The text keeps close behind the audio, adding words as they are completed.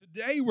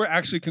Today, we're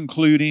actually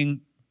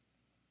concluding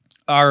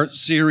our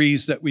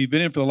series that we've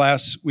been in for the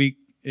last week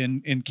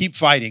in Keep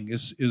Fighting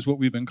is what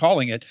we've been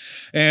calling it.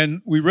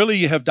 And we really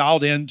have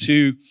dialed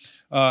into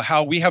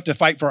how we have to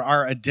fight for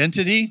our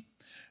identity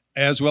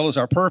as well as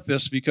our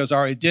purpose, because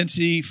our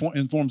identity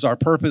informs our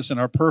purpose, and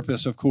our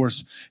purpose, of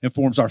course,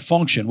 informs our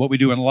function, what we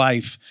do in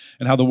life,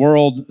 and how the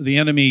world, the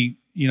enemy,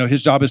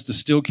 his job is to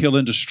steal, kill,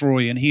 and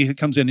destroy. And he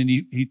comes in and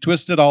he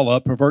twists it all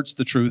up, perverts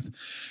the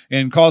truth,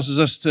 and causes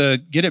us to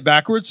get it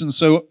backwards. And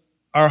so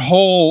our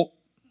whole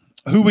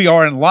who we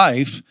are in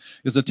life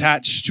is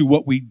attached to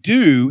what we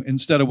do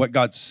instead of what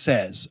God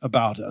says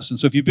about us. And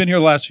so if you've been here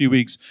the last few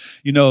weeks,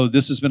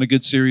 this has been a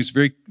good series,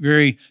 very,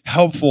 very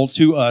helpful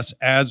to us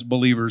as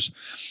believers.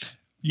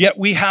 Yet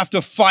we have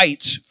to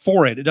fight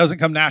for it. It doesn't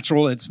come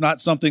natural. It's not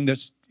something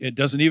it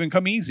doesn't even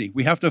come easy.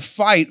 We have to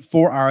fight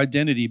for our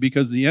identity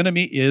because the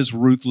enemy is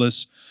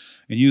ruthless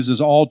and uses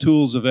all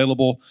tools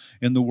available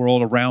in the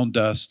world around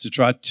us to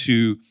try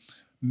to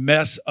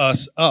mess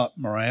us up,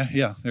 Mariah.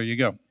 Yeah, there you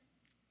go.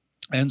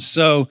 And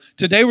so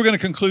today we're going to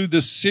conclude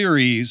this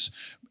series,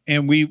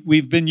 and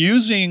we've been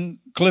using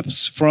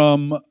clips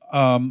from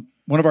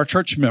one of our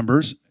church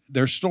members,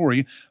 their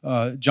story,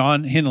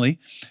 John Henley.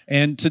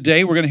 And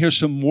today we're going to hear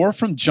some more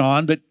from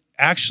John, but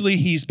actually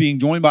he's being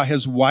joined by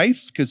his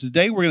wife, because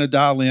today we're going to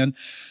dial in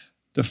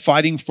to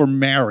fighting for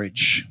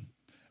marriage.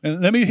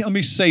 And let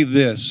me say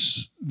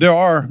this. There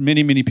are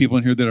many, many people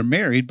in here that are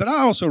married, but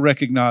I also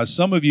recognize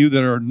some of you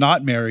that are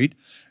not married.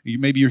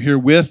 Maybe you're here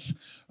with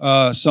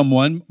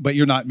someone, but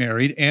you're not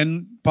married,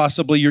 and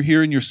possibly you're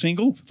here and you're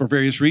single for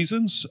various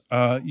reasons.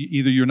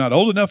 Either you're not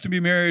old enough to be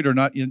married, or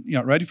you're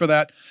not ready for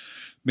that.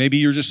 Maybe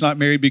you're just not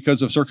married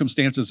because of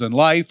circumstances in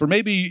life, or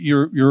maybe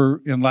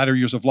you're in latter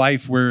years of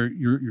life where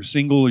you're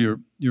single, you're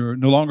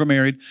no longer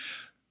married.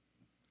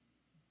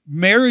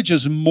 Marriage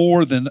is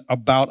more than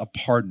about a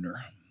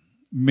partner.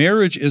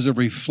 Marriage is a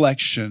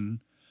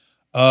reflection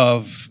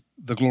of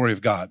the glory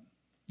of God.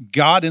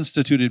 God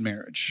instituted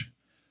marriage,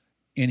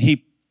 and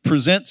He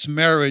presents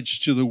marriage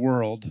to the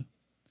world.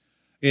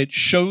 It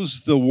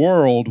shows the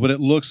world what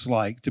it looks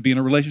like to be in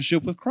a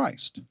relationship with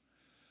Christ.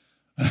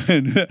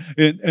 And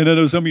I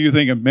know some of you are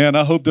thinking, man,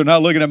 I hope they're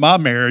not looking at my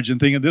marriage and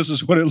thinking this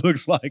is what it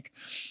looks like.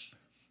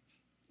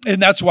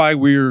 And that's why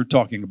we're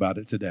talking about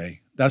it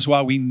today. That's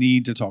why we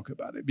need to talk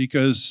about it,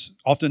 because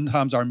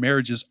oftentimes our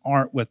marriages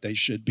aren't what they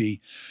should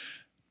be.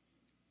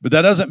 But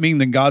that doesn't mean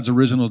that God's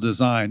original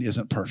design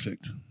isn't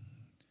perfect.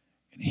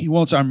 And He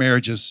wants our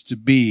marriages to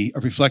be a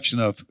reflection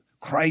of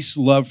Christ's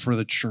love for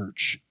the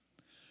church.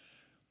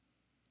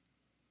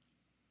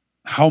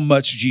 How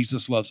much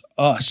Jesus loves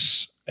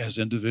us as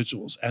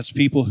individuals, as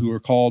people who are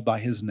called by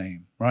His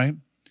name, right?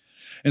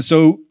 And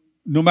so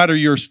no matter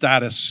your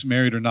status,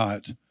 married or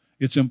not,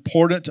 it's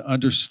important to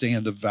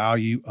understand the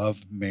value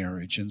of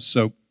marriage. And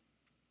so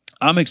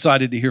I'm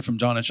excited to hear from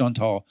John and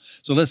Chantal.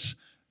 So let's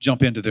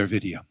jump into their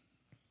video.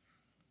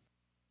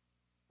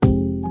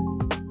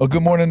 Well,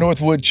 good morning,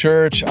 Northwood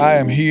Church. I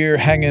am here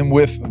hanging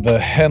with the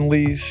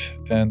Henleys,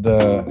 and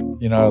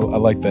I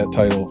like that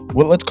title.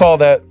 Well, let's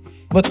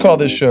call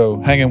this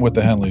show "Hanging with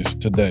the Henleys"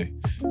 today.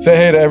 Say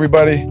hey to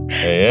everybody.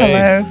 Hey.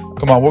 Hello.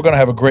 Come on, we're going to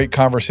have a great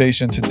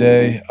conversation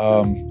today.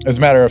 As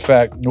a matter of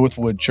fact,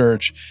 Northwood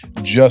Church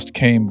just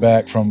came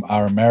back from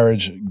our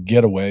marriage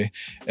getaway,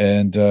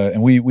 and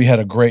we had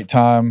a great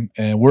time.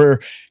 And we're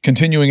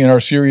continuing in our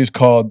series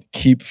called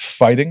Keep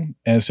Fighting.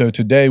 And so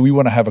today we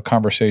want to have a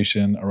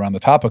conversation around the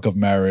topic of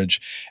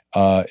marriage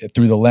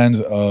through the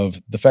lens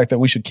of the fact that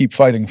we should keep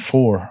fighting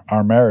for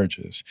our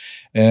marriages.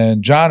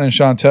 And John and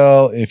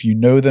Chantal, if you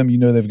know them, you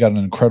know they've got an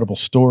incredible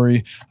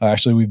story.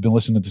 Actually, we've been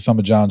listening to some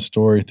of John's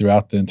story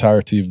throughout the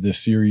entirety of this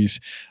series,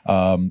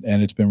 and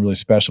it's been really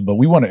special. But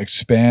we want to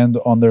expand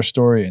on their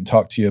story and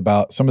talk to you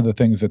about some of the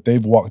things that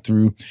they've walked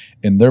through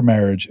in their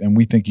marriage, and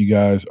we think you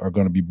guys are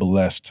going to be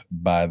blessed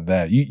by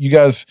that. You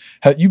guys,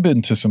 you've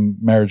been to some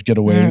marriage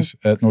getaways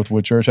at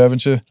Northwood Church,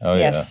 haven't you? Oh, yeah.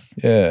 Yes.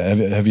 Yeah.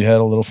 Have you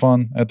had a little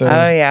fun at those?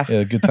 Oh, yeah.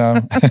 Yeah, good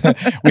time.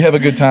 We have a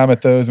good time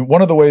at those. And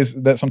one of the ways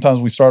that sometimes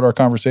we start our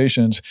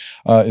conversations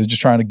is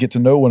just trying to get to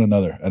know one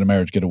another at a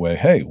marriage getaway.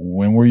 Hey,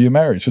 when were you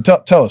married? So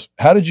tell us,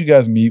 how did you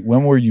guys meet?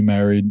 When were you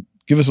married?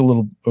 Give us a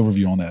little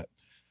overview on that.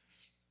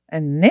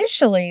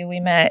 Initially, we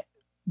met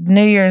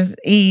New Year's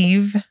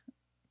Eve,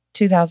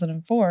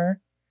 2004.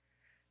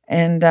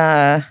 And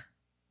I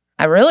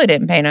really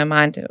didn't pay no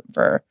mind to it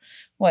for,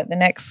 the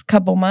next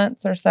couple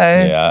months or so.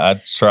 Yeah,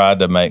 I tried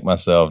to make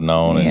myself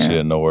known, and she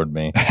ignored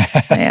me.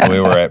 Yeah. We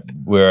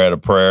were at a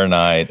prayer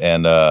night,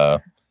 and I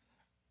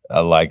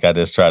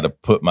just tried to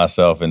put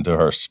myself into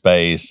her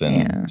space,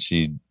 and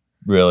she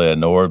really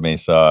ignored me.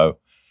 So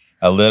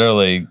I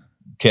literally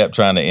kept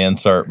trying to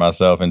insert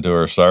myself into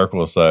her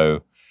circle.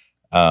 So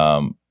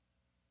I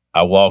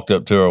walked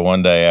up to her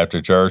one day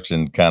after church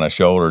and kind of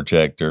shoulder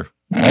checked her.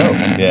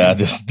 Oh, yeah,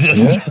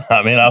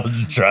 I mean, I was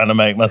just trying to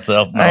make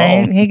myself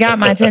known. He got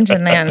my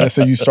attention then.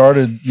 So you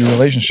started your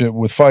relationship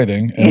with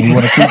fighting, and you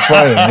want to keep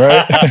fighting,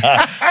 right?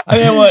 I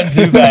mean, it wasn't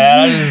too bad.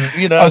 I just,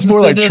 you know, it's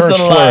more like church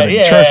flirting.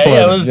 Yeah, church flirting.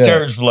 Yeah, it was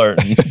church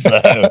flirting.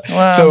 So.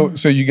 Wow.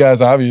 so you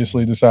guys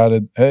obviously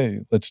decided,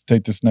 hey, let's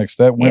take this next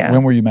step.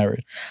 When were you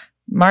married?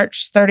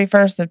 March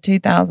 31st of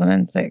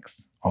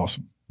 2006.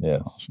 Awesome.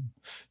 Yes. Awesome.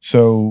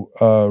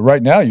 So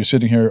right now you're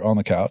sitting here on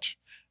the couch,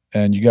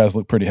 and you guys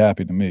look pretty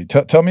happy to me.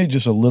 Tell me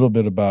just a little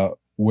bit about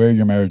where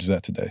your marriage is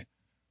at today.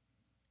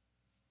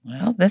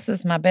 Well, this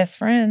is my best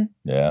friend.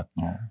 Yeah.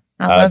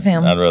 I love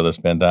him. I'd rather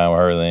spend time with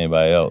her than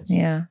anybody else.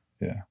 Yeah.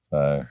 Yeah.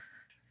 So.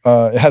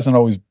 It hasn't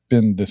always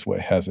been this way,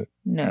 has it?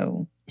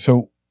 No.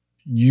 So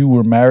you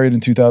were married in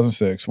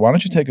 2006. Why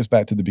don't you take us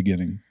back to the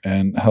beginning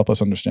and help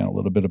us understand a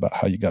little bit about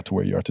how you got to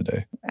where you are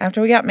today?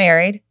 After we got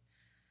married,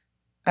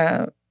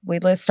 we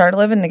started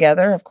living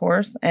together, of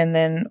course. And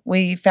then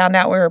we found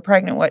out we were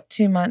pregnant,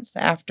 2 months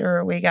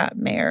after we got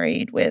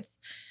married with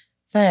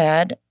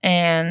Thad.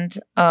 And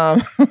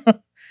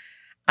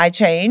I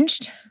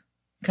changed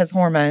because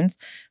hormones.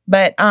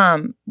 But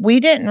we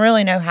didn't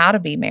really know how to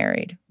be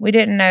married. We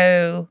didn't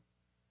know,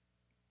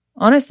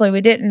 honestly,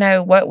 we didn't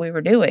know what we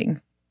were doing.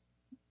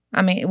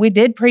 I mean, we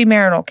did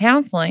premarital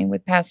counseling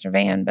with Pastor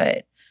Van,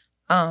 but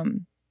I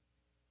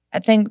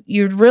think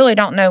you really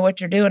don't know what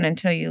you're doing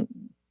until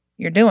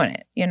you're doing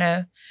it, you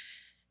know?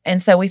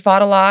 And so we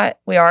fought a lot.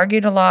 We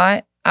argued a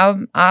lot.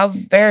 I'm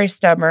very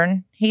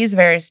stubborn. He's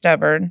very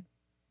stubborn.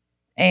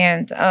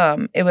 And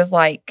it was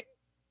like,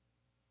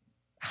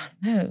 I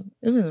don't know,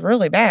 it was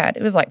really bad.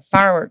 It was like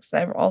fireworks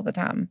all the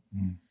time.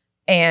 Mm.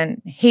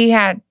 And he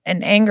had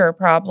an anger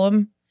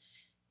problem,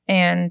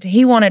 and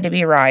he wanted to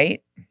be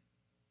right.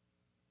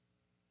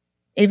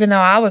 Even though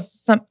I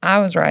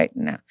was right.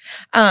 No.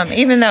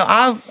 Even though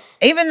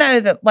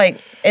that,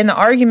 like, in the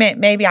argument,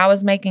 maybe I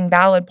was making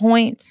valid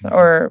points,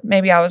 or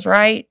maybe I was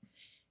right.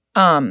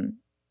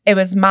 It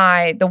was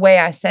the way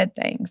I said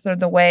things, or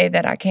the way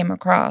that I came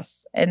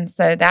across. And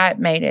so that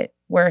made it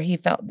where he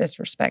felt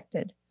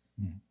disrespected.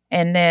 Mm.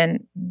 And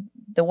then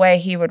the way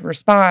he would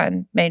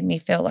respond made me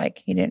feel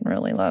like he didn't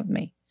really love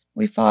me.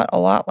 We fought a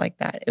lot like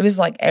that. It was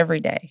like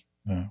every day.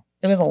 Yeah.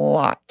 It was a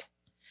lot.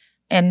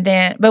 And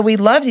then, but we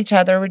loved each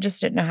other. We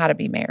just didn't know how to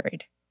be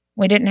married.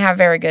 We didn't have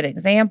very good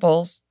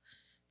examples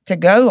to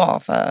go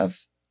off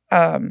of.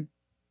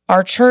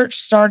 Our church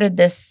started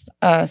this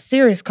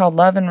series called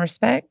Love and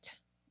Respect.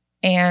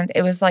 And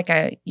it was like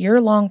a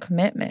year-long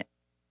commitment.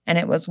 And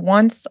it was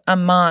once a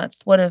month.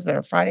 What is it,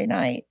 a Friday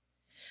night?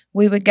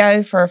 We would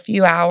go for a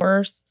few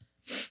hours,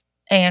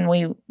 and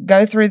we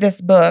go through this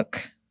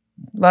book,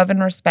 Love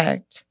and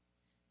Respect.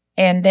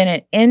 And then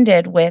it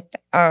ended with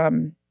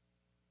a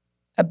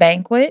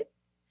banquet,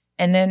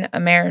 and then a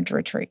marriage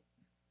retreat.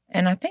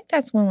 And I think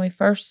that's when we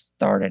first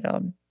started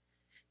them.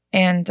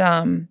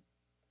 And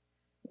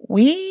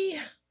we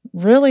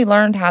really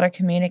learned how to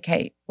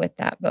communicate with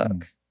that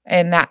book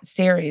and that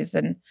series.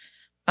 And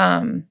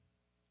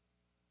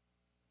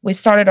we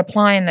started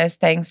applying those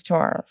things to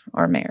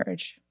our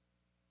marriage,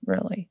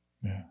 really.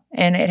 Yeah.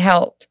 And it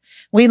helped.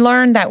 We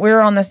learned that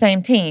we're on the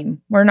same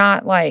team. We're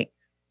not like,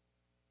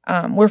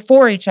 we're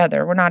for each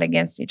other. We're not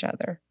against each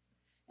other.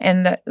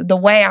 And the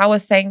way I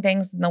was saying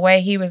things and the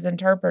way he was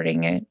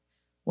interpreting it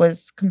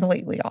was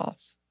completely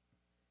off.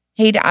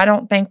 I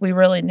don't think we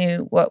really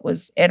knew what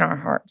was in our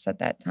hearts at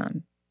that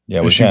time.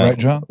 Yeah, was she right,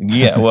 John?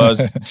 Yeah, well,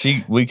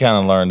 we kind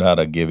of learned how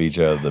to give each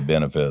other the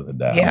benefit of the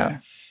doubt. Yeah,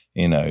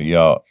 you know,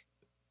 y'all,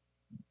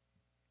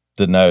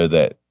 to know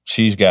that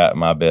she's got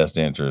my best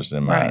interest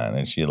in mind, right,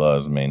 and she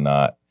loves me,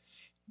 not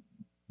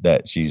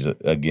that she's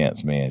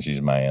against me and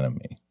she's my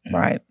enemy.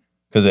 Right.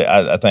 Because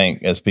I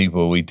think as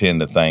people, we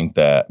tend to think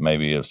that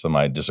maybe if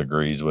somebody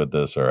disagrees with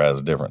us or has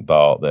a different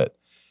thought that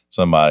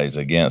somebody's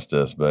against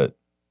us, but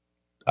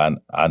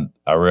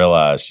I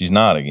realize she's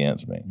not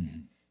against me. Mm-hmm.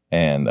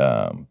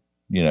 And,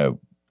 you know,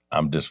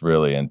 I'm just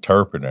really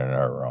interpreting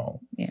her wrong.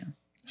 Yeah.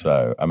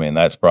 So, I mean,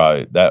 that's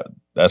probably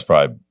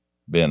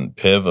been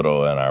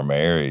pivotal in our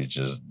marriage,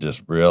 is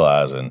just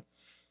realizing,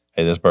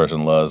 hey, this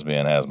person loves me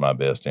and has my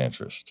best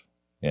interest,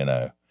 you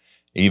know.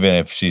 Even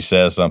if she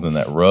says something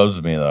that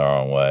rubs me the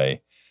wrong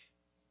way,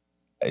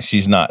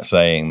 she's not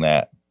saying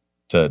that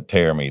to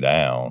tear me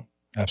down.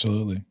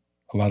 Absolutely.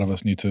 A lot of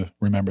us need to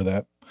remember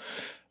that.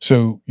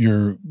 So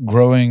you're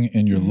growing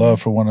in your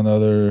love for one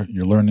another.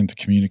 You're learning to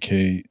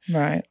communicate.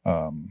 Right.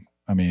 I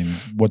mean,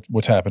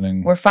 what's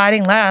happening? We're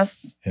fighting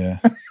less. Yeah.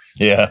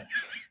 Yeah.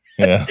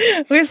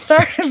 Yeah. We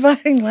started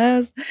fighting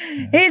less.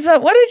 Yeah. He's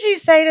like, what did you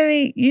say to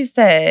me? You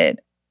said,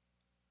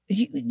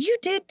 you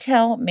did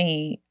tell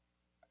me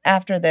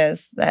after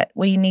this that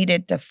we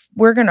needed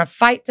we're going to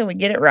fight till we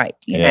get it right.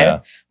 You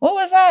know, what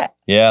was that?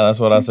 Yeah, that's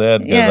what I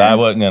said, because I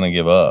wasn't going to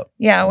give up.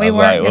 Yeah, we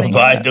weren't going to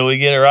fight till we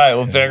get it right.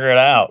 We'll figure it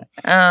out.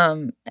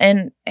 And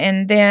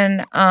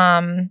then,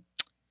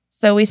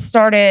 so we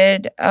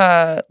started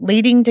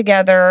leading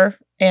together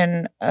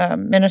in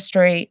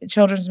ministry,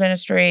 children's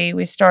ministry.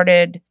 We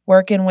started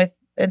working with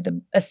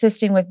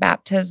assisting with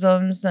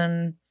baptisms,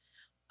 and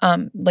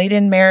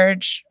leading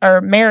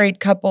married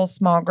couple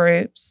small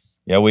groups.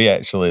 Yeah, we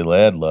actually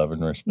led Love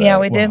and Respect. Yeah,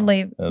 we did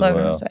leave as Love and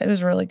well. Respect. It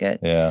was really good.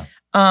 Yeah.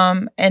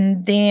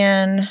 And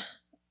then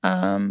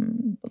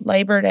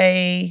Labor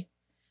Day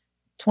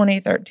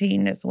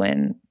 2013 is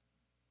when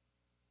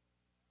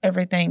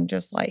everything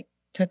just like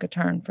took a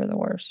turn for the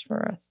worse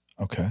for us.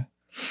 Okay.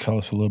 Tell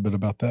us a little bit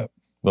about that.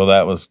 Well,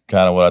 that was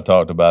kind of what I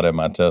talked about in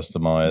my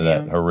testimony, Yeah.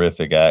 that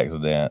horrific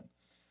accident.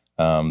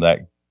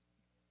 That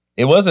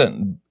it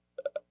wasn't,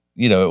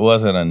 it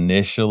wasn't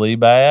initially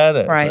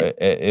bad. Right.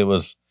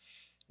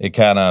 It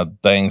kind of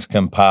things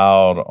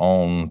compiled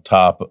on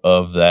top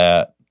of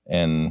that.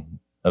 And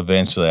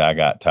eventually I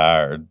got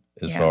tired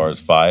as far as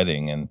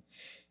fighting. And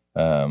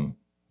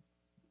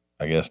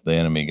I guess the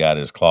enemy got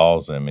his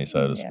claws in me,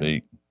 so to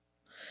speak.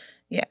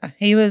 Yeah.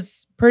 He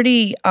was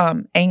pretty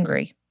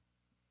angry.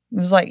 It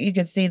was like you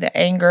could see the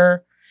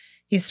anger.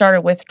 He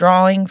started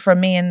withdrawing from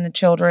me and the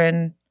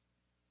children,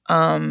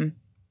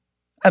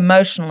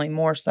 emotionally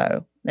more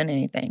so than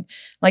anything.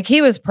 Like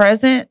he was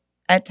present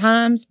at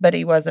times, but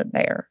he wasn't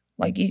there.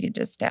 Like you could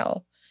just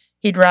tell.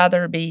 He'd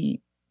rather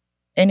be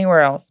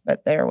anywhere else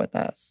but there with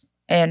us.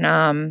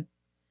 And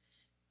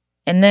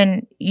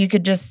then you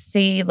could just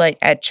see, like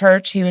at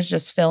church, he was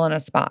just filling a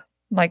spot,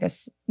 like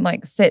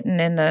sitting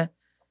in the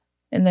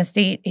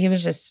seat. He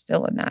was just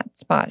filling that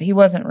spot. He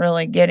wasn't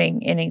really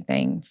getting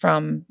anything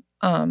from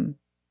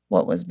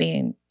what was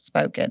being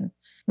spoken.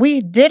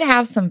 We did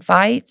have some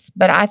fights,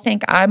 but I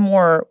think I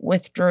more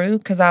withdrew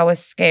because I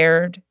was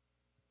scared.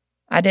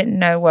 I didn't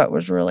know what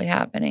was really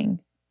happening.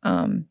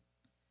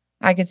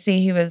 I could see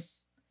he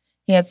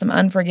had some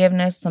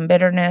unforgiveness, some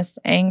bitterness,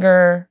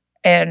 anger,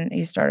 and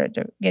he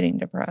started getting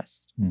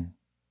depressed.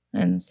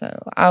 And so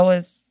I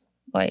was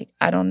like,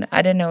 I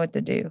didn't know what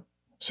to do.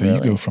 So really.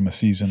 You go from a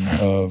season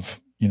of,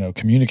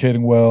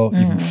 communicating well,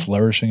 even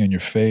flourishing in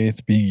your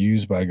faith, being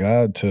used by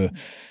God, to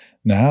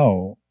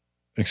now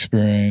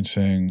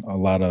experiencing a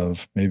lot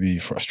of maybe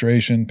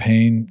frustration,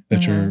 pain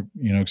that you're,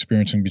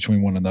 experiencing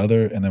between one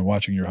another, and then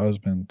watching your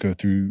husband go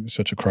through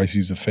such a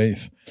crisis of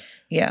faith.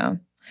 Yeah.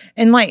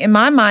 And like in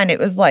my mind, it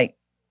was like,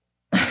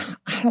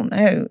 I don't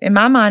know. In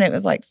my mind, it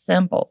was like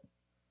simple,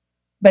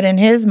 but in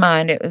his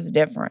mind, it was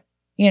different.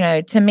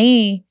 To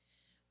me,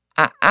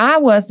 I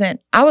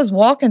was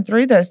walking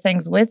through those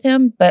things with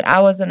him, but I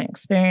wasn't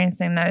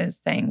experiencing those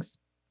things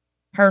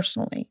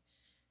personally.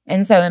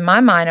 And so in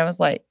my mind, I was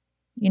like,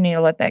 you need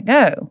to let that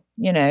go.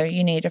 You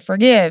need to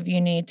forgive.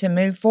 You need to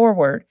move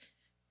forward.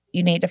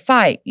 You need to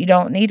fight. You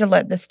don't need to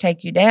let this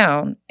take you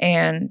down.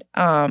 And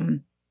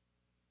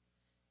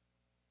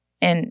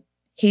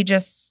he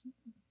just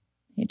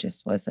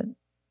wasn't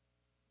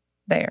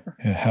there.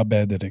 Yeah, how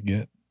bad did it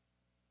get?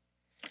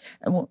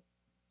 Well,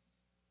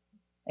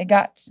 it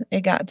got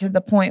to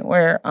the point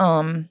where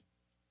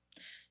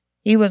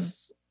he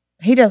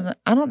doesn't,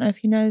 I don't know if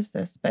he knows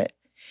this, but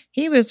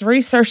he was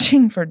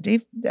researching for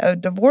a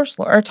divorce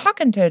lawyer, or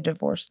talking to a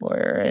divorce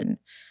lawyer,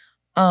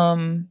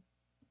 and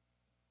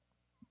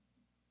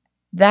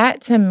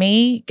that to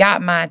me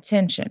got my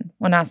attention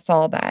when I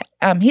saw that.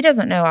 He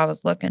doesn't know I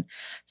was looking.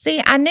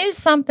 See, I knew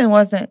something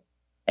wasn't.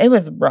 It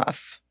was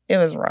rough. It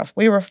was rough.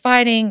 We were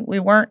fighting. We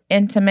weren't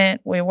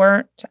intimate. We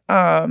weren't.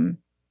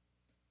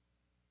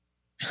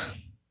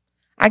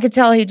 I could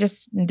tell he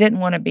just didn't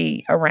want to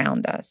be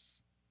around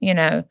us,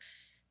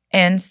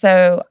 And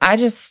so I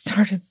just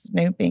started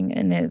snooping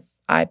in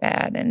his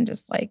iPad and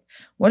just like,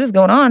 what is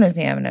going on? Is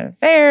he having an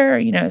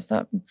affair?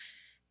 Something.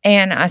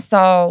 And I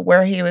saw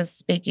where he was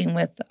speaking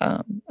with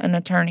an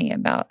attorney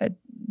about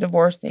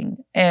divorcing.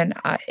 And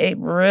it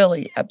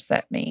really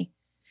upset me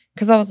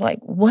because I was like,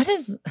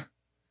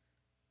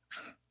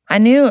 I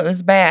knew it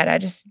was bad.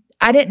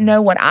 I didn't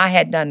know what I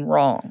had done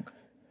wrong.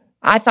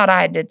 I thought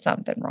I did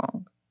something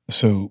wrong.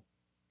 So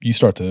you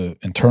start to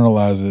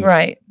internalize it,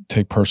 right?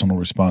 Take personal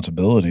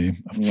responsibility.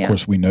 Of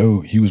course, we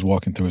know he was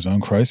walking through his own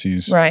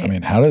crises. Right. I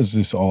mean, how does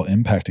this all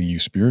impacting you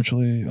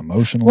spiritually,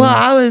 emotionally?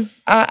 Well,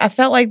 I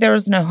felt like there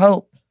was no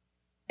hope,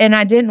 and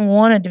I didn't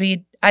want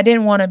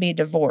to be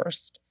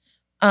divorced.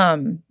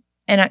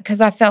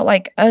 Because I felt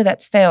like, oh,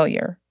 that's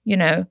failure.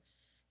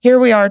 Here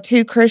we are,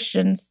 two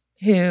Christians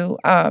who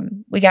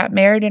we got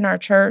married in our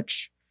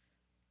church,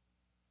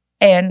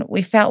 and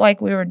we felt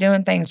like we were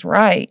doing things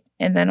right,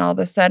 and then all of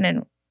a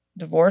sudden,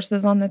 divorce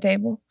is on the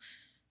table.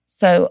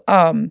 So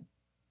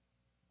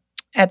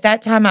at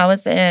that time, I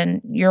was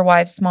in your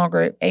wife's small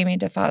group, Amy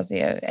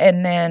DeFazio,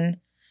 and then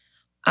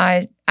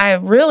I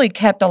really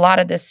kept a lot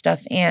of this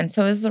stuff in.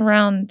 So it was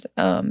around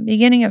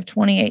beginning of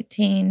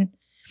 2018,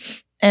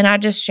 and I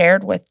just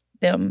shared with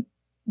them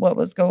what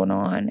was going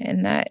on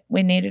and that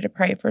we needed to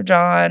pray for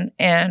John.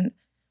 And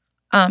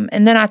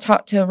then I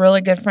talked to a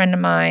really good friend of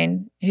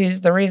mine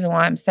who's the reason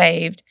why I'm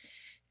saved.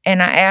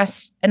 And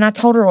I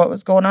told her what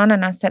was going on.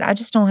 And I said, I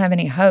just don't have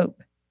any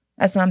hope.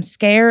 I said, I'm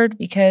scared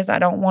because I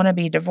don't want to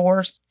be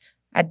divorced.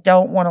 I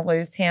don't want to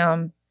lose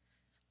him.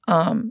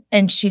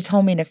 And she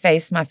told me to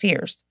face my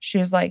fears. She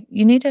was like,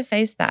 you need to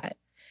face that.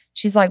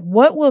 She's like,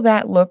 what will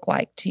that look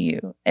like to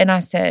you? And I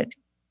said,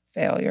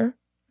 failure.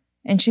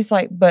 And she's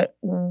like, but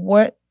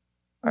what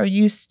what are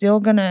you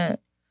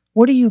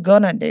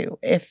going to do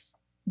if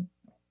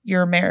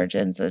your marriage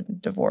ends in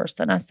divorce?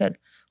 And I said,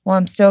 well,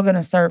 I'm still going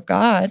to serve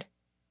God.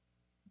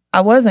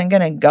 I wasn't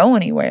going to go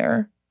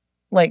anywhere,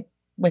 like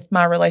with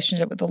my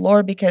relationship with the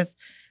Lord, because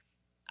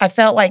I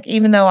felt like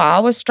even though I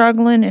was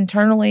struggling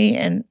internally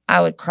and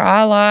I would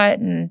cry a lot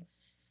and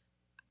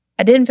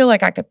I didn't feel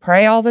like I could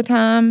pray all the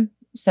time.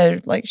 So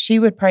like she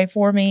would pray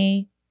for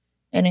me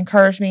and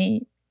encourage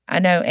me. I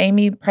know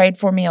Amy prayed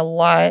for me a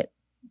lot.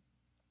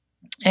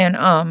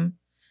 And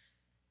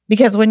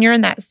because when you're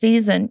in that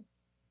season,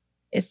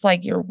 it's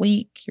like you're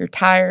weak, you're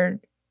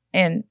tired.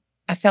 And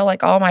I felt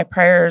like all my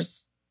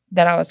prayers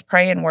that I was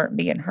praying weren't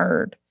being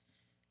heard.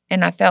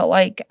 And I felt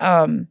like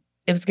it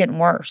was getting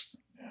worse.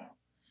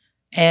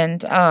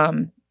 And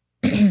I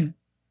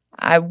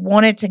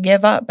wanted to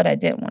give up, but I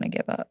didn't want to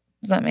give up.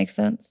 Does that make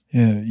sense?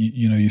 Yeah.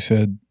 You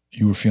said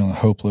you were feeling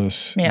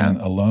hopeless and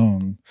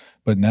alone,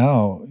 but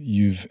now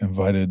you've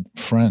invited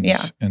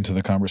friends into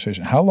the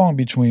conversation. How long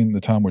between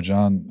the time where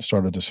John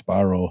started to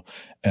spiral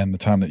and the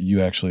time that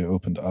you actually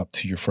opened up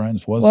to your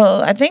friends was?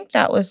 Well, I think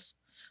that was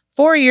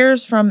 4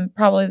 years from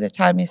probably the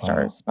time he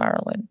started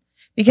spiraling,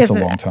 because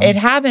it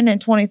happened in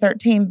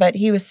 2013, but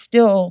he was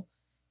still,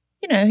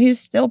 he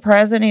was still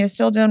present. He was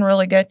still doing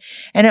really good.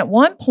 And at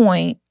one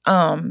point,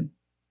 I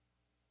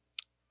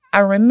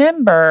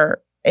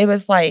remember it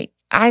was like,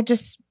 I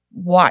just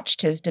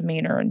watched his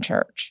demeanor in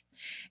church.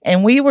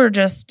 And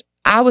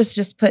I was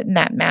just putting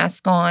that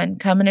mask on,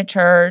 coming to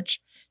church,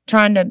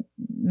 trying to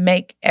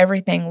make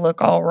everything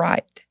look all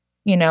right.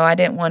 I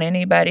didn't want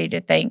anybody to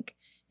think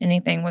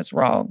anything was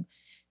wrong.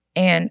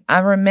 And I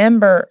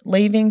remember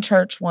leaving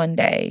church one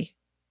day.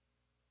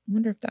 I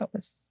wonder if that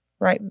was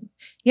right.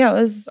 Yeah, it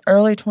was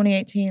early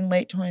 2018,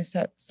 late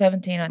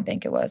 2017, I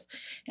think it was.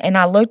 And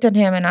I looked at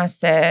him and I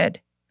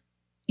said,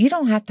 you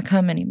don't have to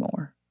come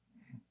anymore.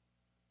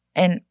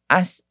 And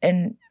I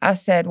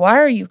said, why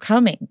are you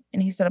coming?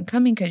 And he said, I'm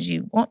coming because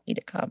you want me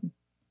to come.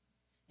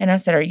 And I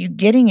said, are you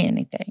getting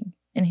anything?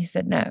 And he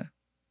said, no.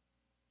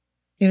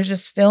 He was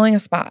just filling a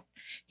spot.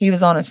 He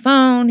was on his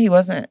phone. He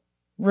wasn't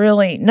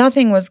really,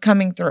 nothing was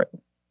coming through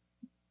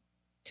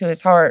to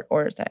his heart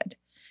or his head.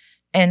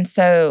 And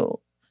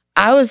so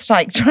I was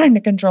like trying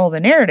to control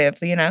the narrative,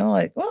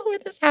 like, well, we're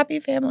this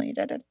happy family.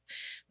 Da, da.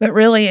 But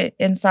really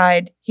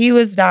inside, he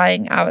was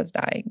dying. I was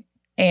dying.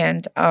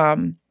 And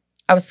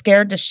I was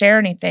scared to share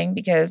anything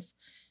because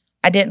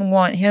I didn't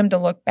want him to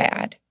look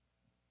bad.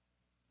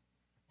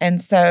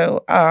 And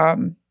so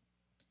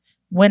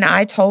when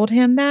I told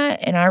him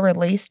that and I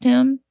released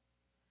him,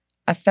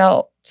 I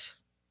felt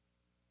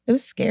it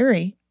was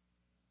scary,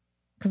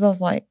 because I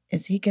was like,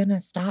 is he going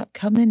to stop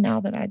coming now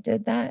that I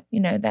did that?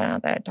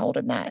 That I told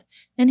him that.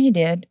 And he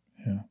did.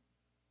 Yeah.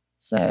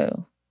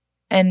 So,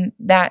 and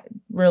that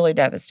really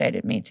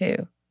devastated me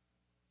too,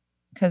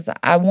 because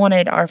I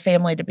wanted our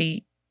family to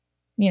be,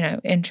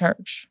 in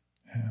church.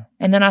 Yeah.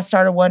 And then I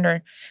started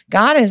wondering,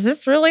 God, is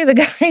this really the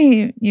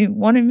guy you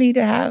wanted me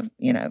to have,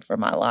 for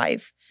my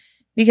life?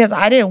 Because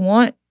I didn't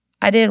want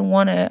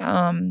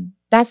to,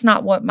 that's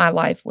not what my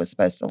life was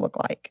supposed to look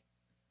like.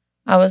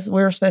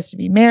 We were supposed to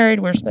be married.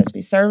 We were supposed to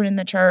be serving in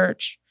the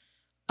church,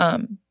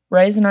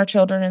 raising our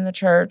children in the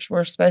church.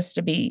 We're supposed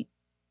to be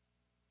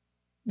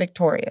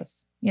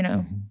victorious,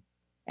 Mm-hmm.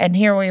 And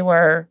here we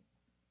were.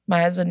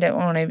 My husband didn't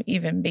want to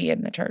even be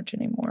in the church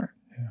anymore.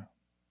 Yeah.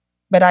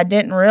 But I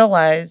didn't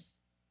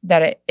realize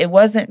that it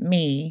wasn't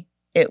me.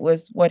 It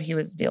was what he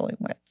was dealing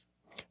with.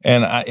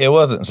 And it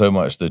wasn't so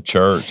much the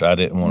church. I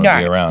didn't want to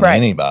be around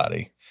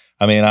anybody.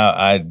 I mean,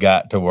 I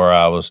got to where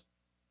I was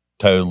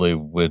totally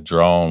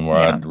withdrawn, where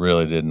I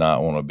really did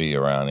not want to be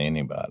around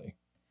anybody.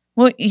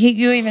 Well,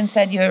 you even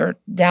said you were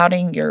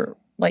doubting your,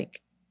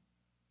 like,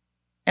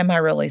 am I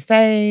really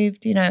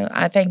saved?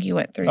 I think you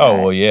went through that.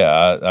 Oh, well,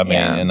 yeah. I mean,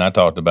 and I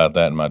talked about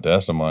that in my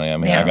testimony. I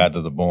mean, I got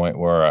to the point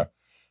where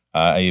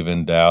I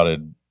even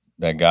doubted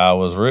that God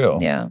was real.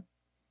 Yeah.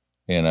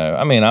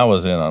 I mean, I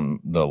was in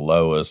the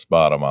lowest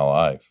spot of my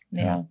life.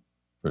 Yeah.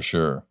 For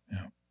sure.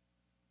 Yeah.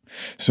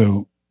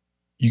 So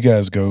you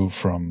guys go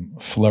from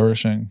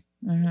flourishing,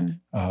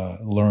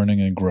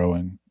 learning and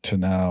growing, to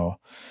now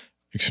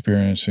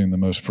experiencing the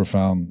most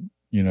profound,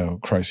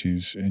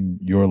 crises in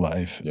your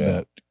life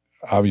that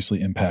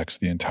obviously impacts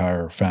the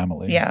entire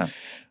family. Yeah.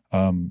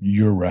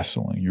 You're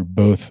wrestling. You're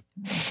both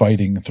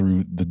fighting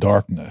through the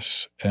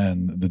darkness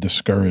and the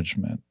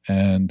discouragement,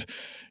 and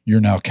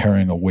you're now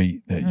carrying a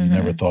weight that you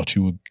never thought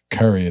you would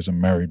carry as a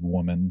married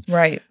woman.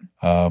 Right.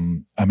 I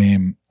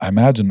mean, I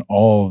imagine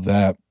all of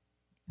that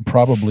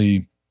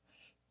probably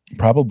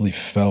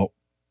felt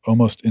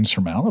almost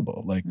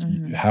insurmountable. Like,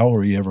 how are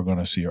we ever going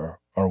to see our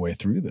way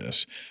through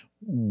this?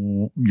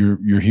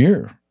 You're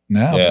here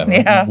now.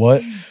 Yeah.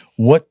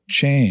 What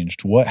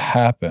changed? What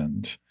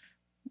happened?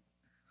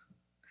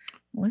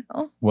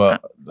 Well,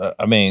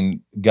 I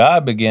mean,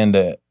 God began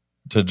to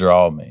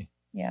draw me.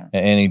 Yeah.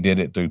 And he did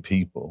it through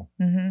people.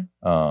 And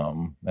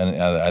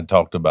I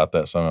talked about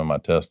that some in my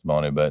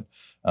testimony, but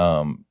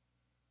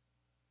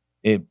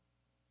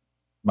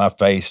my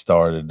faith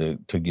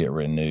started to get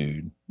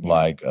renewed. Yeah.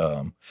 Like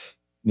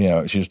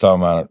she was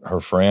talking about her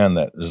friend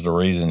that is the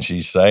reason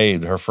she's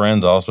saved. Her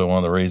friend's also one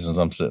of the reasons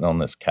I'm sitting on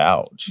this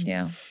couch.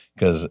 Yeah.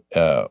 Because,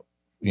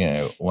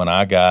 when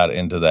I got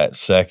into that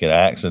second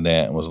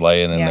accident and was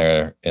laying in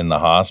there in the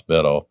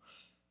hospital,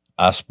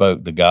 I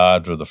spoke to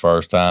God for the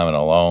first time in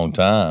a long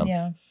time.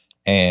 Yeah.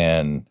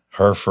 And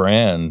her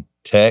friend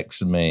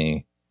texted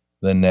me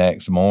the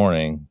next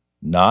morning,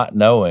 not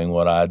knowing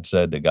what I'd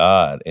said to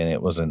God. And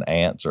it was an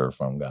answer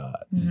from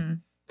God.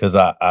 Because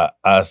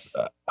I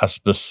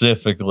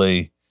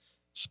specifically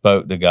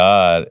spoke to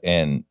God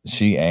and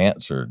she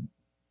answered.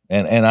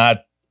 And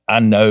I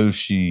know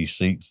she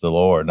seeks the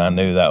Lord. And I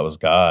knew that was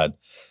God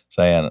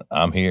saying,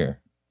 I'm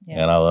here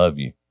and I love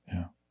you.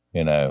 Yeah.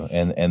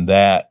 And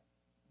that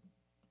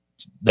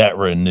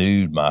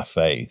renewed my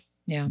faith.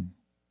 Yeah.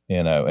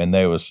 And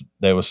there was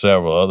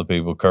several other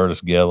people,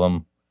 Curtis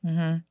Gillum,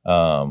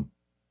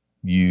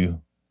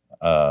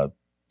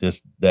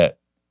 just that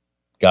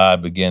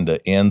God began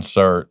to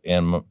insert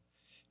in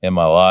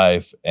my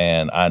life,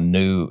 and I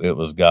knew it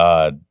was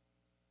God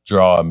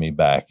drawing me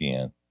back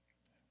in,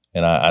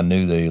 and I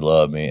knew that He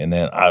loved me, and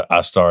then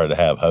I started to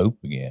have hope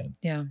again.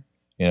 Yeah,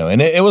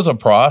 and it was a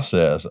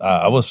process.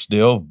 I was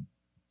still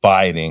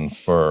fighting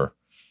for,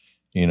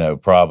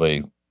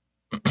 probably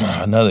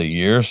another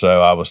year or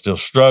so. I was still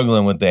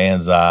struggling with the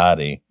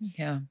anxiety.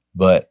 Yeah,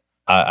 but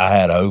I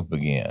had hope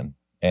again,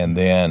 and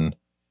then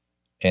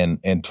in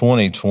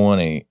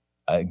 2020,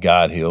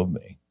 God healed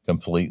me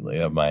completely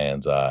of my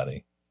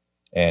anxiety.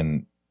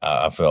 And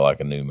I felt like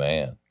a new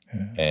man,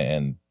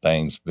 and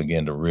things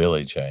began to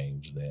really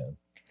change then.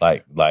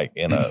 Like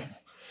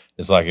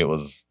it's like it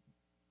was,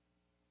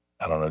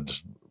 I don't know,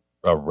 just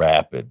a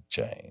rapid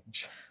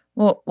change.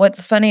 Well,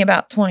 what's funny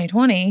about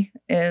 2020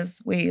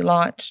 is we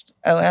launched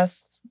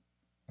OS,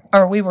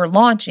 or we were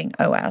launching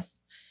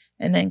OS,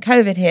 and then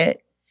COVID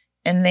hit,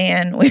 and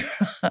then we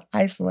were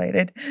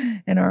isolated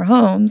in our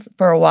homes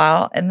for a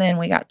while, and then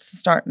we got to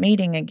start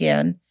meeting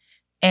again.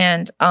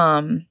 And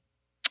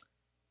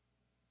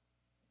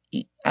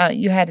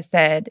you had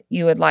said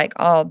you would like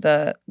all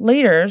the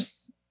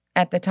leaders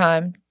at the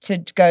time to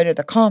go to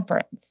the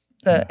conference,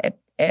 the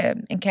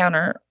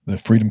Encounter. The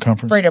Freedom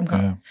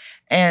Conference?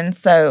 And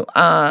so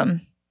I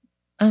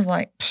was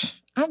like,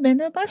 I've been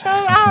to a bunch of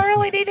them. I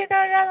really need to go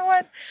to another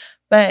one.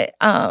 But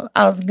I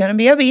was going to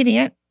be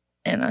obedient.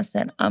 And I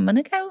said, I'm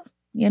going to go,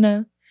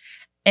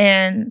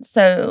 And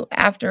so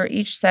after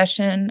each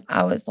session,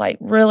 I was like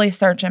really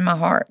searching my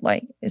heart.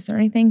 Like, is there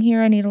anything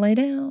here I need to lay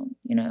down?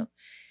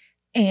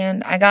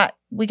 And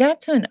we got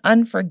to an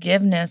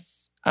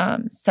unforgiveness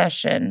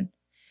session,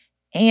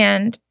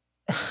 and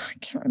I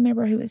can't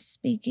remember who was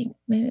speaking.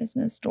 Maybe it was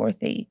Miss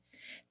Dorothy.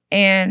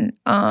 And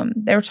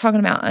they were talking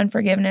about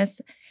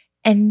unforgiveness.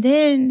 And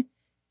then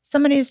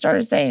somebody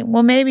started saying,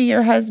 well, maybe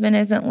your husband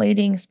isn't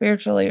leading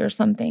spiritually or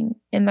something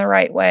in the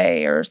right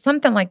way or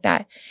something like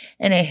that.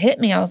 And it hit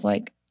me. I was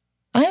like,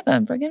 I have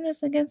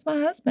unforgiveness against my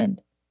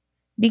husband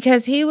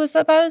because he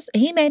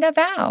made a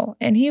vow,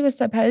 and he was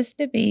supposed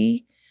to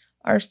be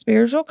our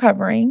spiritual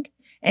covering.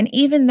 And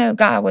even though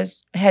God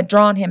had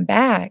drawn him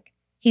back,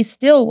 he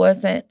still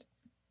wasn't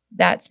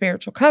that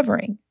spiritual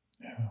covering.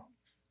 Yeah.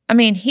 I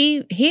mean,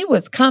 he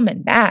was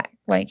coming back.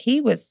 Like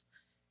he was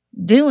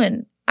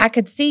I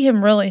could see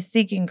him really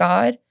seeking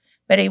God,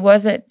 but he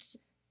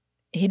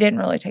didn't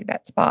really take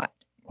that spot.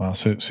 Wow.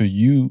 So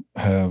you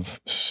have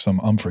some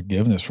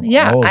unforgiveness from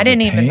all of I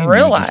didn't even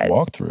realize you just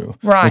walked through,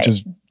 right? Which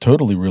is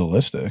totally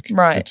realistic,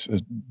 right?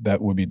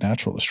 That would be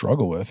natural to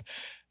struggle with.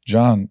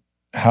 John,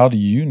 how do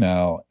you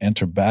now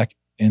enter back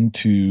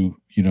into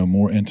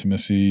more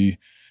intimacy?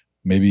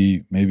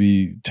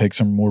 Maybe take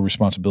some more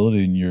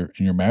responsibility in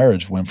your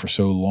marriage when for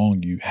so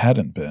long you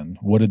hadn't been.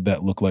 What did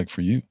that look like for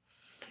you?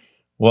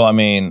 Well, I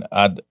mean,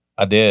 I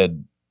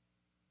did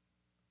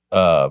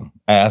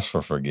ask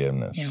for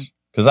forgiveness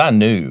because I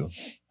knew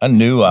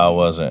I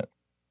wasn't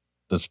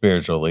the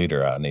spiritual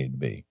leader I need to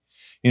be.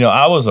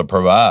 I was a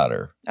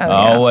provider.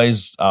 I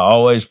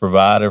always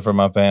provided for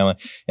my family,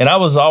 and I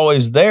was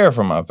always there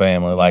for my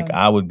family. Like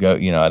I would go,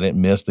 I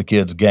didn't miss the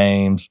kids'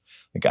 games.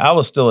 Like I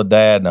was still a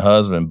dad and a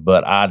husband,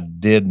 but I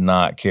did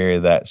not carry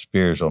that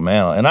spiritual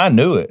mantle, and I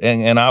knew it.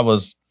 And I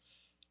was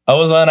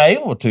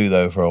unable to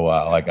though for a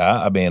while. Like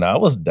I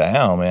was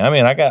down, man. I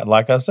mean, I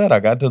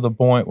got to the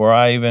point where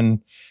I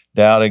even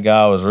doubted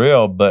God was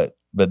real. But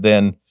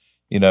then,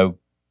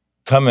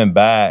 coming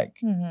back,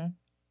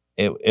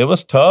 it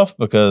was tough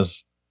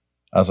because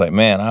I was like,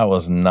 man, I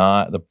was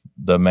not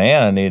the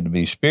man I needed to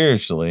be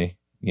spiritually,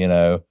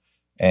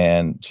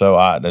 and so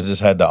I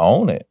just had to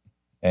own it.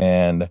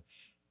 And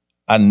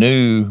I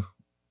knew,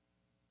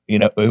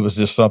 it was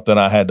just something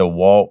I had to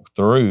walk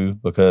through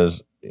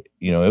because, it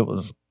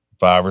was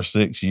 5 or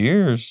 6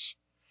 years.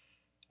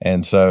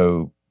 And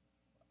so,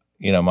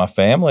 my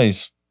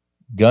family's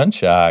gun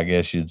shy, I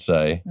guess you'd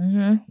say.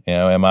 And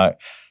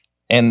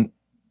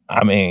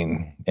I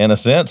mean, in a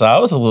sense, I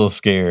was a little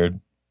scared.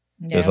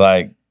 Yeah. It's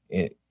like,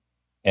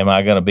 am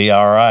I going to be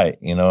all right?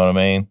 You know what I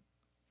mean?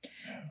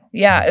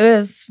 Yeah, it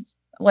was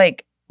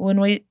like when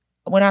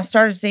I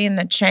started seeing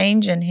the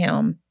change in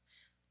him,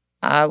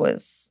 I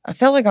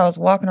felt like I was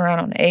walking around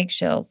on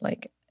eggshells.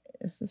 Like,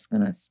 is this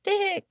going to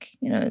stick?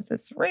 Is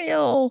this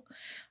real?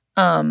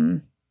 I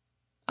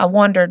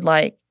wondered,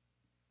 like,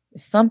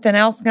 is something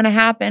else going to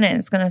happen and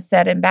it's going to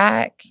set him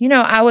back?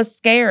 I was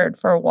scared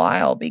for a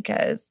while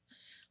because,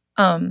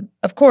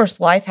 of course,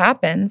 life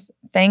happens,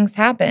 things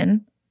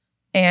happen.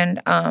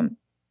 And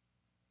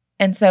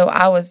so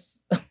I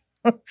was,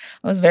 I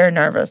was very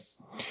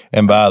nervous.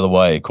 And by the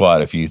way,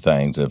 quite a few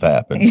things have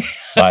happened,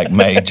 like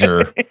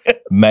major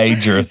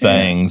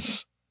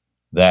things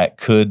that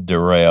could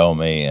derail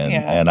me.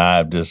 And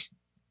I was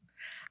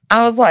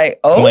like,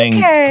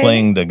 okay.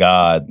 Cling to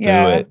God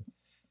through it,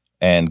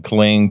 and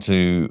cling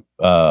to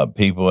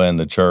people in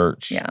the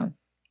church,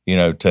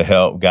 to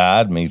help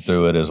guide me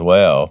through it as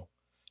well.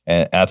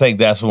 And I think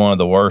that's one of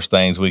the worst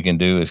things we can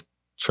do is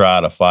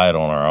try to fight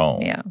on our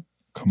own. Yeah.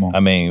 Come on. I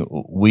mean,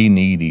 we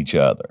need each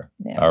other.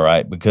 Yeah. All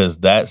right. Because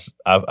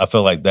I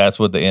feel like that's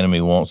what the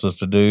enemy wants us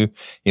to do.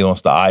 He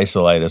wants to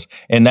isolate us.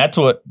 And that's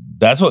what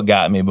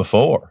got me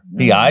before. Mm-hmm.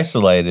 He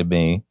isolated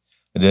me.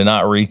 I did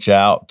not reach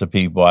out to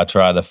people. I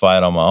tried to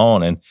fight on my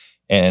own,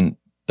 and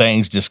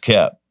things just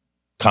kept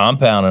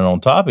compounding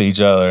on top of each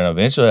other. And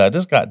eventually I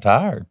just got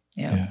tired.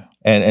 Yeah.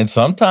 And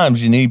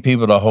sometimes you need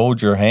people to hold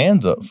your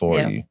hands up for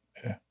you.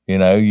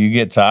 Yeah. You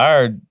get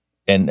tired.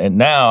 And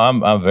now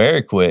I'm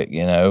very quick,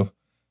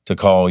 to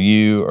call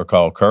you or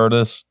call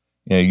Curtis.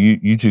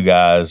 You two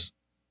guys,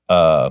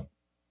 y'all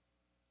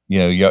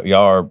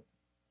are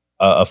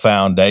a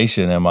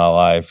foundation in my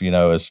life,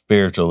 as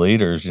spiritual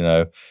leaders.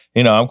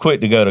 I'm quick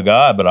to go to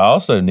God, but I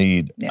also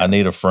need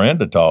a friend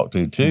to talk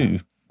to too.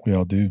 We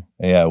all do.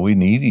 Yeah, we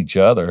need each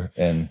other.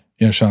 And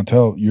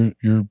Chantel,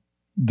 you're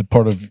the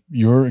part of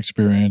your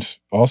experience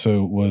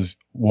also was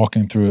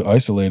walking through it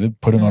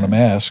isolated, putting on a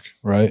mask,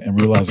 right? And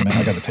realizing, man,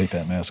 I got to take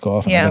that mask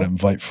off and I got to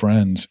invite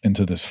friends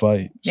into this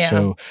fight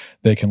so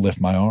they can lift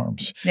my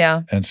arms.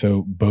 Yeah. And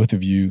so both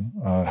of you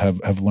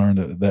have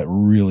learned that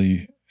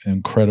really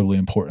incredibly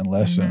important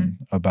lesson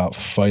about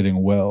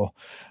fighting well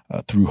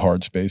through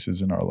hard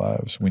spaces in our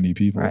lives. We need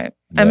people. Right.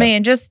 Yeah. I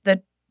mean, just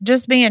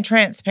being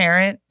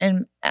transparent,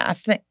 and I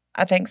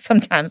think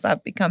sometimes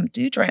I've become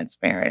too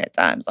transparent at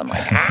times. I'm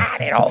like, I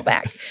need it all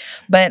back.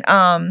 But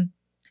I'm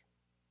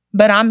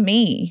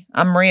me.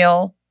 I'm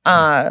real.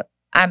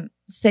 I'm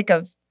sick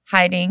of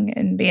hiding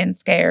and being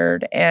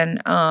scared.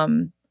 And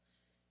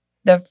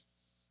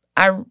it's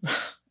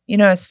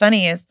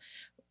funny is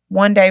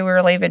one day we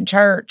were leaving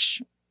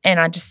church and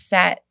I just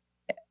sat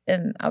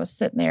and I was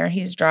sitting there.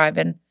 He's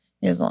driving.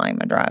 He doesn't like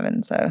my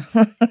driving. So,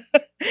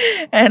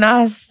 and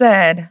I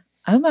said,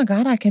 oh my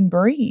God, I can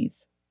breathe.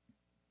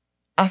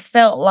 I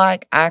felt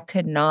like I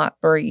could not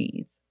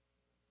breathe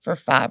for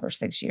 5 or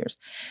 6 years.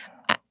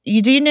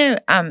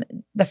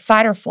 The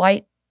fight or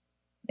flight,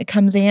 it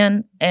comes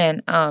in,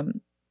 and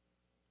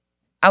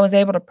I was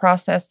able to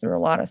process through a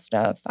lot of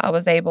stuff. I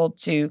was able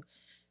to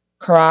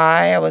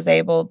cry. I was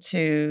able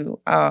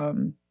to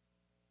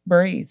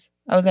breathe.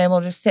 I was able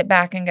to just sit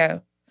back and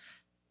go,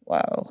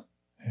 whoa.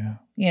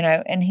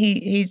 Yeah. And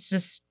he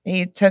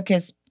took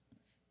his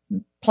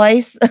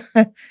place.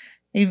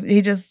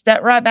 He just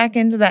stepped right back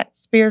into that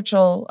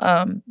spiritual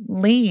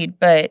lead,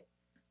 but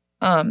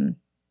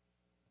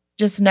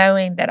just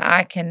knowing that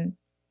I can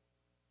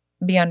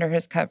be under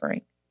his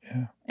covering,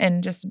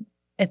 and just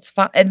it's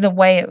fun the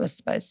way it was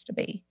supposed to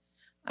be,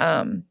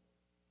 and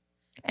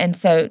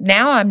so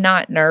now I'm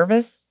not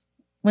nervous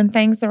when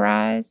things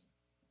arise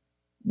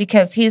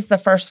because he's the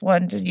first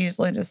one to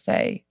usually just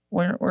say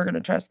we're going to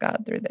trust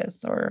God through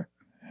this, or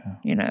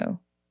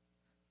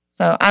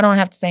so I don't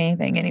have to say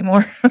anything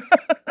anymore.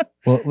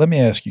 Well, let me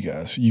ask you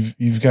guys.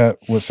 You've got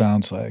what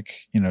sounds like,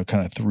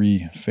 kind of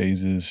 3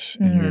 phases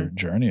in your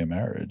journey of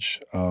marriage.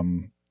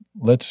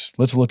 Let's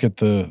look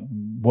at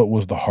what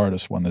was the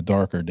hardest one, the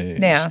darker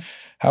days. Yeah.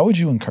 How would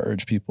you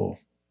encourage people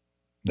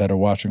that are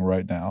watching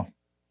right now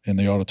in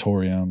the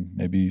auditorium?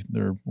 Maybe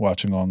they're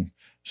watching on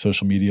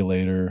social media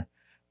later.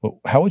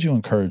 How would you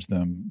encourage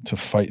them to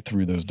fight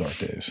through those dark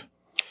days?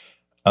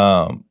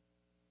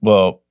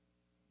 Well,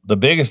 the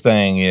biggest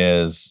thing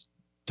is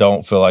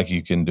don't feel like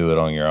you can do it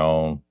on your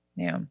own.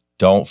 Yeah.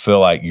 Don't feel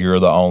like you're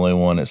the only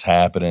one it's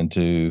happening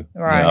to.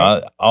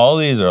 Right. All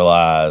these are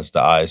lies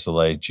to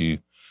isolate you.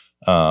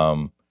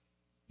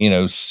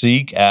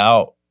 Seek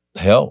out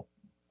help.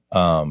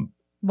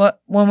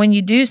 When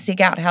you do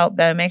seek out help,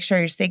 though, make sure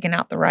you're seeking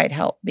out the right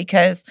help,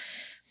 because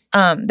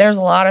there's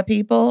a lot of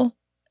people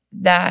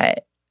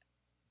that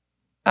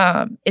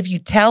if you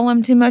tell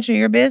them too much of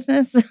your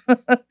business,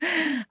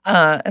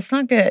 it's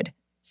not good.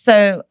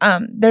 So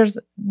there's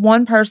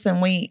one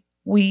person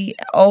we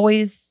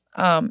always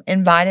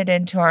invited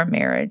into our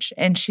marriage,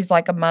 and she's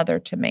like a mother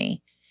to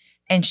me,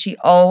 and she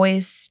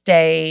always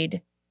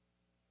stayed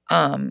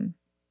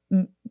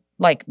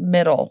like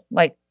middle,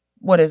 like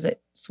what is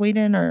it,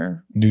 Sweden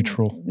or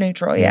neutral?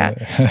 Neutral,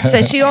 yeah.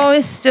 So she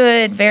always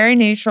stood very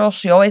neutral.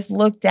 She always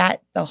looked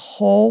at the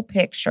whole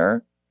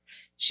picture.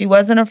 She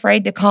wasn't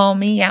afraid to call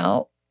me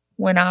out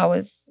when I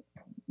was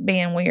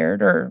being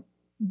weird or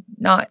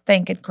not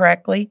thinking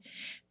correctly.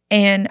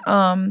 And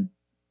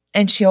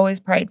And she always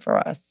prayed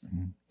for us.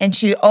 And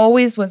she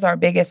always was our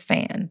biggest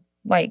fan.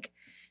 Like,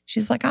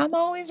 she's like, I'm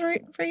always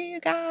rooting for you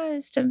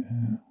guys to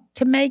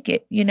make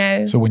it, you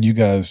know? So when you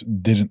guys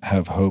didn't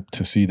have hope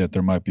to see that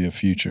there might be a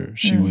future,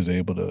 she was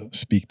able to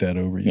speak that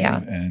over you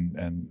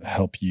and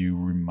help you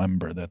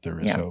remember that there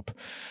is hope.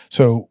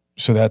 So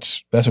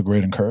that's a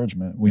great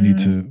encouragement. We need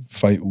to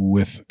fight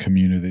with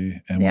community,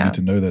 and we need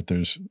to know that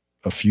there's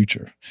a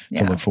future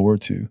to look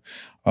forward to.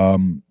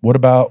 What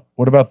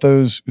about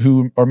those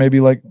who are maybe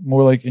like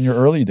more like in your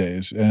early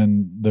days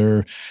and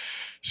they're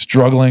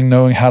struggling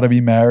knowing how to be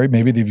married?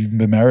 Maybe they've even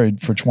been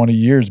married for 20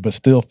 years, but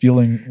still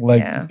feeling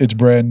like it's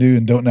brand new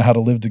and don't know how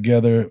to live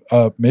together.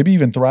 Maybe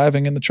even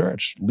thriving in the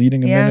church,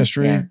 leading a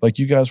ministry like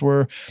you guys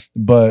were,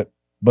 but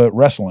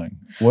wrestling.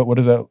 What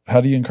is that?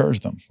 How do you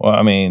encourage them? Well,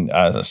 I mean,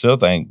 I still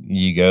think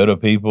you go to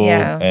people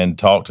and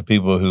talk to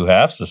people who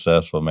have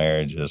successful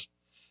marriages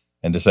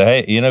and to say,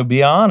 hey, you know,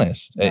 be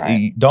honest.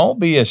 Right. Don't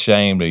be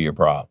ashamed of your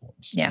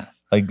problems. Yeah.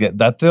 Like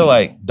that feel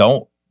like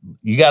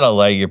you got to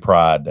lay your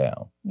pride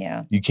down.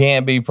 Yeah. You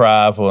can't be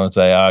prideful and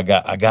say,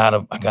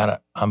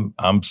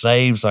 I'm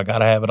saved, so I got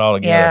to have it all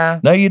together. Yeah.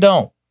 No, you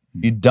don't.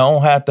 You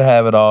don't have to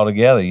have it all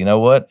together. You know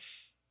what?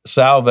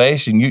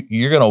 Salvation,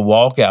 you're going to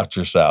walk out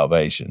your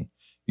salvation.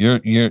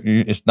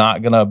 It's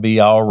not going to be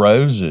all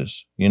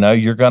roses. You know,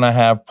 you're going to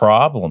have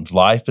problems.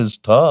 Life is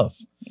tough.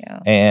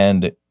 Yeah.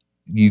 And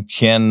you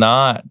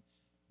cannot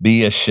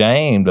be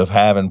ashamed of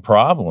having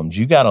problems.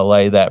 You got to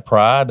lay that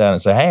pride down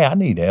and say, hey, I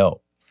need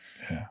help.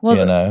 Yeah. Well,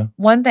 you know?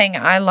 One thing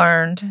I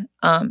learned,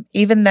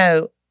 even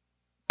though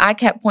I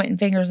kept pointing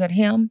fingers at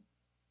him,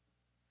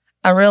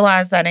 I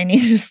realized that I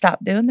needed to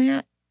stop doing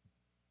that.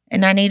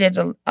 And I needed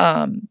to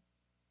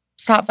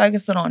stop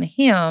focusing on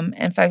him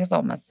and focus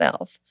on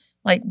myself.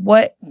 Like,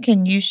 what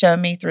can you show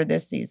me through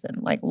this season?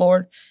 Like,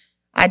 Lord,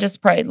 I just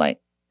prayed,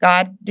 like,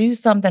 God, do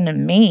something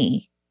in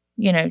me,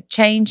 you know,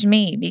 change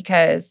me,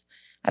 because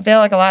I feel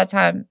like a lot of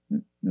time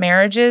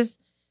marriages,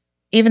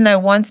 even though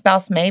one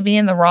spouse may be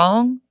in the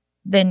wrong,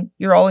 then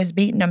you're always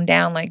beating them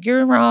down like,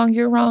 you're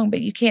wrong,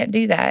 but you can't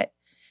do that.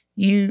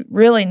 You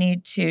really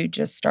need to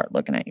just start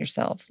looking at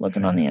yourself,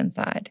 looking on the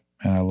inside.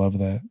 And I love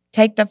that.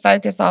 Take the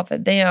focus off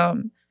of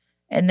them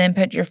and then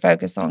put your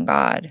focus on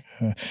God.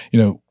 You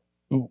know,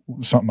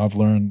 something I've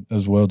learned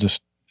as well,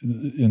 just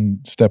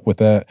in step with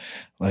that,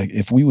 like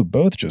if we would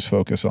both just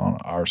focus on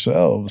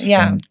ourselves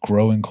and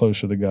growing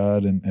closer to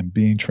God and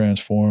being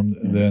transformed,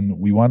 then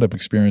we wind up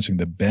experiencing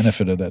the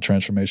benefit of that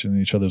transformation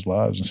in each other's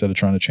lives instead of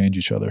trying to change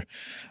each other.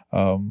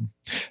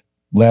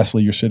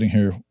 Lastly, you're sitting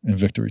here in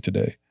victory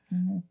today.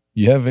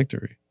 You have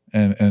victory,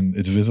 and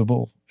it's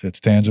visible, it's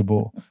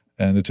tangible,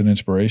 and it's an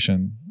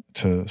inspiration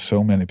to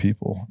so many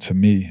people. To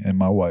me and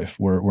my wife,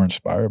 we're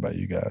inspired by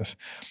you guys,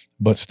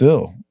 but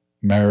still,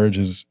 marriage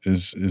is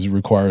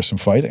requires some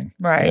fighting.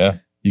 Right. Yeah.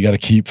 You got to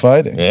keep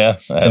fighting. Yeah,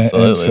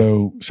 absolutely.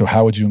 And so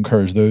how would you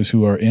encourage those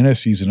who are in a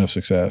season of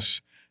success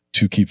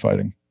to keep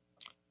fighting?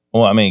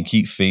 Well, I mean,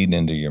 keep feeding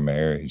into your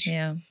marriage.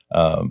 Yeah.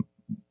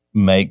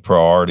 Make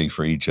priority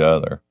for each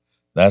other.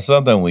 That's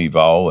something we've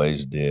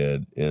always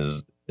did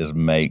is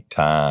make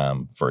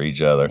time for each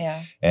other.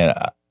 Yeah. And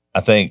I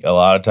think a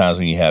lot of times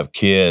when you have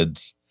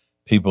kids,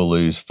 people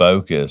lose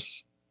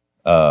focus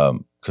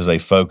because they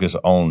focus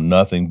on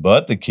nothing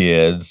but the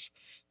kids.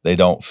 They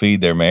don't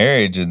feed their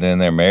marriage, and then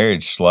their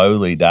marriage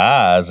slowly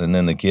dies, and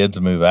then the kids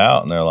move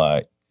out, and they're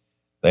like,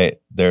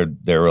 their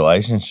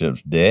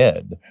relationship's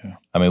dead. Yeah.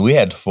 I mean, we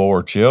had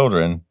 4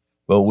 children,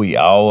 but we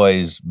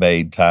always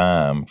made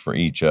time for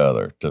each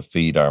other to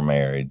feed our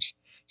marriage.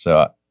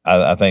 So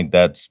I think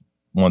that's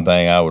one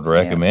thing I would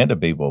recommend to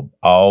people.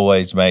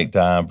 Always make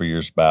time for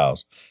your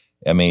spouse.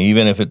 I mean,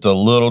 even if it's a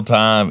little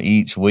time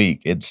each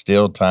week, it's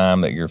still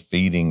time that you're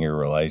feeding your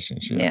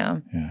relationship. Yeah.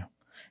 Yeah.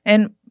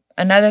 And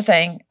another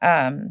thing,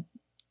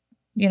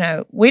 you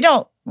know, we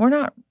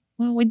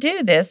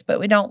do this, but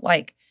we don't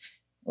like,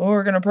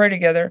 we're going to pray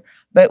together,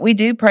 but we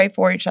do pray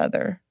for each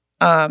other.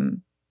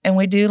 And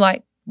we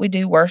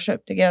do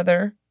worship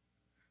together.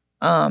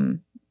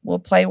 We'll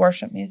play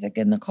worship music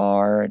in the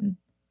car. And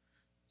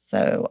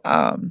so,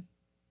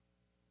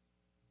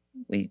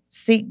 we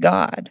seek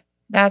God.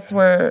 That's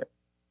where,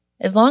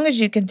 as long as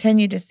you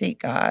continue to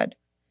seek God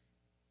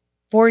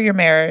for your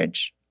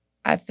marriage,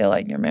 I feel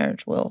like your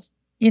marriage will,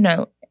 you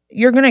know,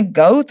 you're going to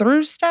go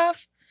through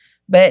stuff,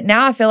 but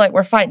now I feel like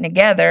we're fighting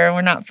together and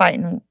we're not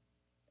fighting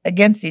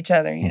against each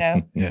other, you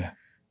know? Yeah.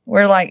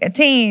 We're like a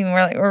team.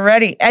 We're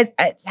ready.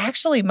 It's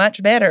actually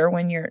much better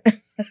when you're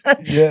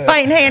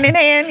fighting hand in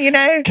hand, you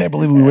know? Can't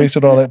believe we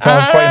wasted all that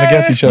time fighting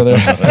against each other.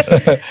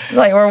 It's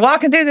like we're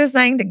walking through this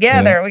thing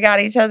together. Yeah. We got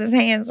each other's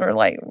hands. We're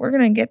like, we're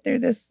going to get through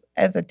this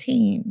as a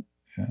team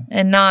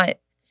and not,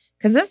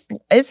 because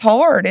it's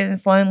hard and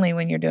it's lonely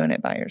when you're doing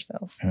it by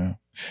yourself. Yeah.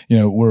 You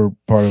know, we're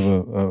part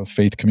of a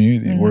faith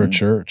community. Mm-hmm. We're a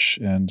church.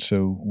 And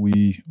so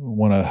we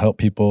want to help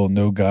people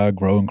know God,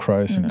 grow in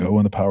Christ, and go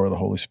in the power of the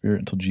Holy Spirit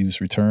until Jesus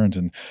returns.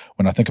 And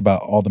when I think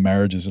about all the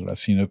marriages that I've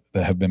seen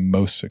that have been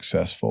most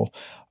successful,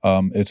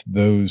 It's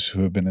those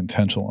who have been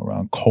intentional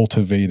around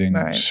cultivating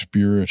a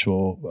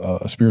spiritual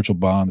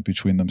bond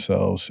between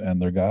themselves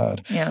and their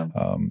God. Yeah.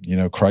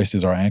 Christ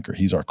is our anchor.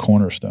 He's our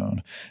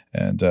cornerstone.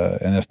 And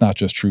that's not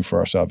just true for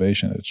our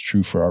salvation. It's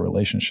true for our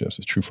relationships.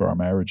 It's true for our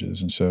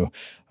marriages. And so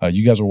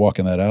you guys are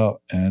walking that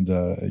out, and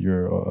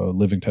you're a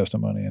living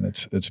testimony, and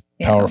it's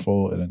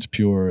powerful, and it's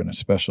pure, and it's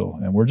special.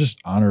 And we're just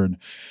honored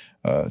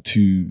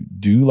to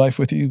do life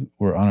with you.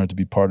 We're honored to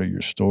be part of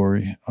your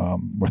story.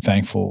 We're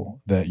thankful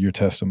that your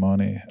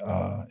testimony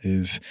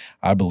is,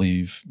 I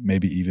believe,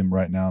 maybe even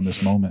right now in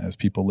this moment as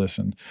people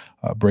listen,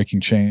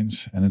 breaking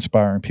chains and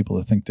inspiring people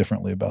to think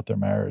differently about their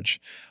marriage.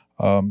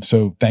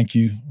 So thank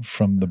you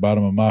from the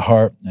bottom of my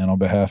heart and on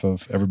behalf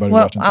of everybody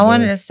watching today. I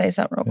wanted to say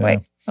something real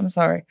quick. I'm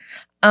sorry.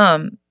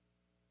 I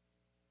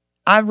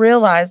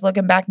realized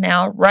looking back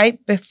now,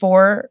 right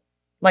before,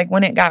 like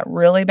when it got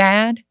really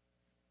bad,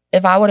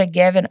 if I would have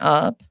given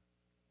up,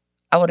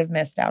 I would have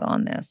missed out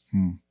on this,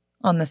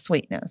 on the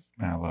sweetness.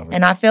 I love it.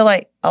 And I feel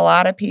like a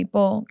lot of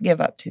people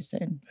give up too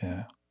soon.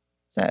 Yeah.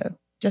 So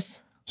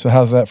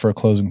how's that for a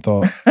closing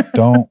thought?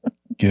 Don't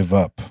give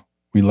up.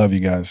 We love you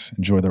guys.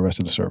 Enjoy the rest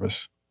of the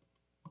service.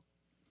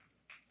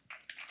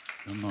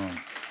 Come on.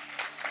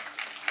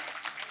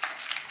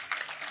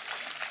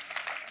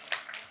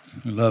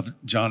 We love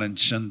John and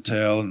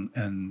Chantel,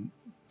 and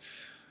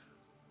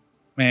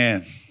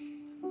man,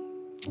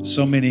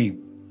 so many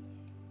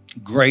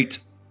great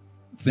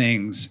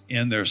things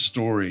in their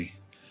story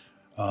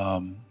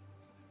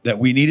that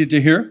we needed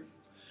to hear,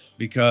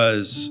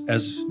 because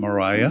as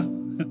Mariah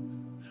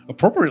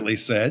appropriately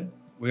said,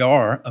 we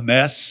are a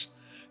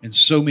mess in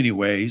so many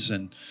ways.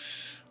 And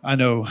I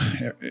know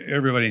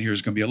everybody in here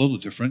is going to be a little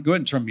different. Go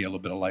ahead and turn me a little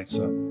bit of lights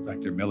up back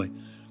there, Millie.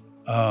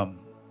 Some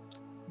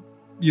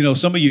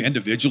of you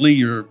individually,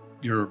 you're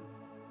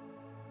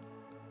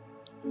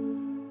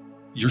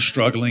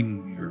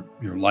struggling.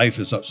 Your life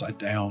is upside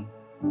down.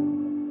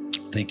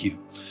 Thank you.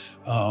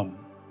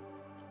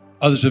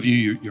 Others of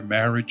you, your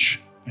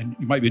marriage, and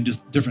you might be in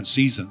just different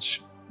seasons.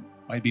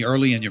 Might be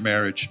early in your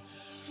marriage.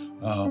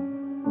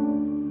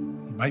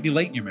 You might be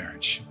late in your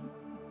marriage.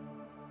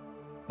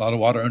 A lot of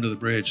water under the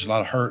bridge, a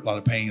lot of hurt, a lot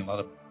of pain, a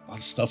lot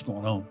of stuff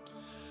going on.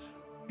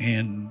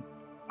 And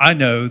I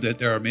know that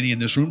there are many in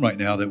this room right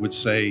now that would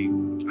say,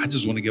 I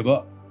just want to give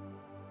up.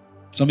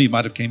 Some of you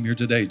might have came here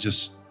today,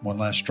 just one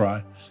last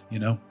try,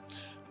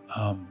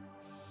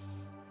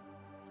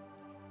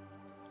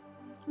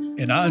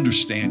 And I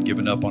understand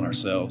giving up on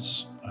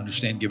ourselves. I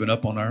understand giving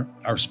up on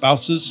our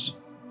spouses.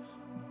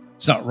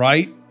 It's not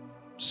right.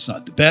 It's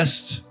not the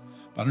best.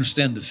 I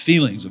understand the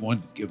feelings of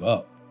wanting to give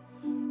up.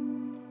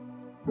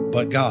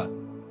 But God.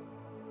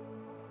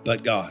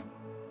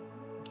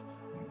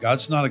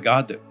 God's not a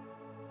God that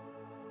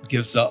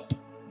gives up.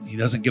 He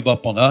doesn't give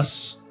up on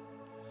us.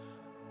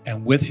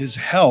 And with his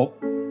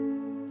help,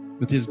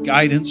 with his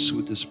guidance,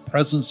 with his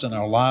presence in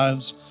our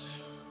lives,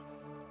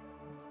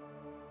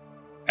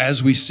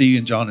 as we see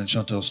in John and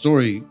Chantel's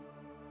story,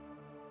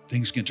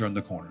 things can turn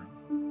the corner.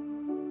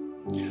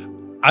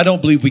 I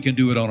don't believe we can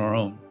do it on our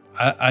own.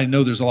 I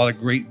know there's a lot of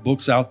great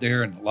books out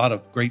there and a lot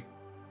of great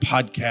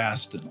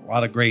podcasts and a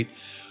lot of great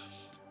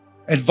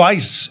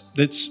advice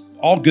that's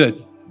all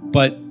good,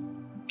 but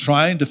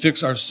trying to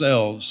fix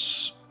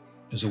ourselves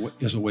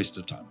is a waste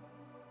of time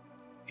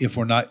if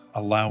we're not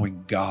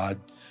allowing God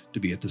to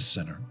be at the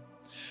center.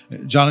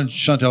 John and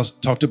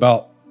Chantel talked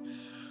about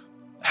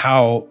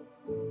how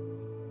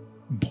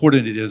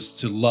important it is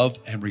to love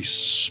and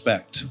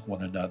respect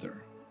one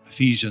another.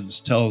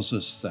 Ephesians tells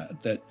us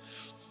that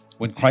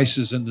when Christ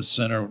is in the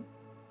center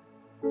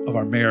of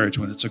our marriage,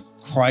 when it's a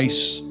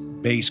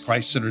Christ-based,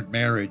 Christ-centered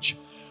marriage,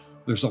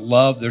 there's a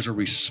love, there's a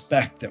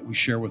respect that we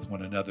share with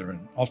one another,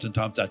 and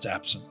oftentimes that's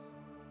absent.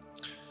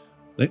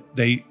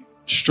 They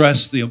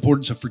stress the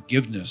importance of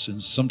forgiveness,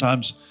 and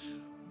sometimes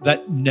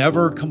that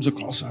never comes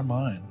across our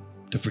mind,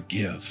 to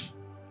forgive,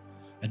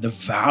 and the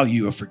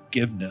value of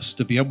forgiveness,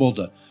 to be able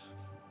to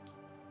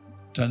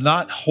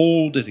not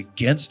hold it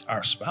against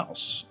our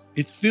spouse.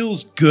 It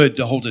feels good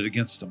to hold it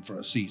against them for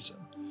a season,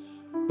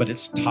 but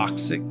it's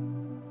toxic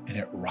and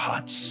it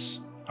rots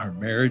our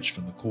marriage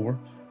from the core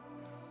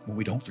when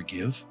we don't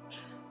forgive.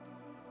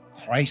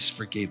 Christ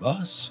forgave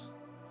us,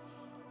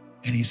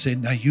 and he said,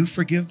 now you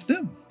forgive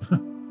them.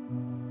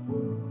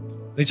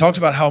 They talked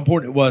about how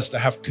important it was to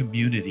have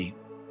community,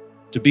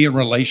 to be in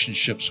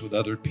relationships with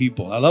other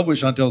people. I love what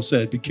Chantel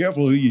said, be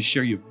careful who you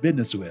share your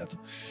business with.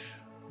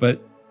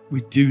 But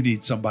we do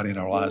need somebody in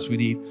our lives. We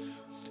need,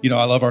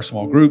 I love our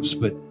small groups,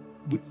 but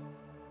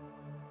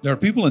there are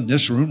people in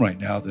this room right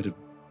now that have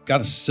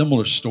got a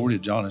similar story to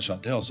John and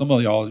Chantel. Some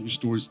of y'all, your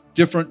story's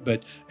different,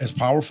 but as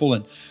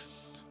powerful,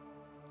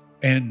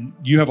 and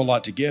you have a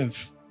lot to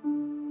give.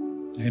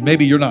 And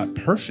maybe you're not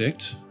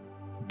perfect,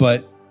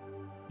 but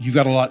you've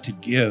got a lot to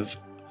give.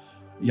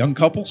 Young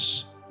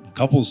couples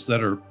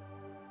that are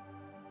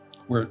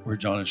where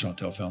John and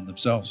Chantel found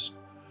themselves.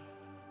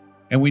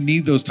 And we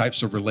need those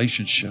types of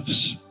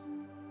relationships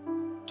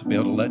to be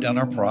able to let down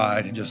our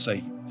pride and just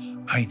say,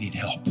 I need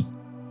help.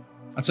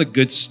 That's a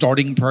good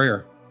starting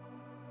prayer.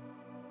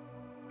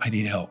 I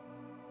need help.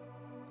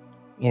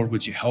 Lord,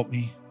 would you help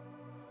me?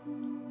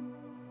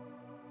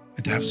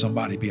 And to have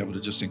somebody be able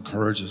to just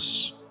encourage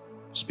us,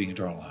 speak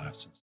into our lives.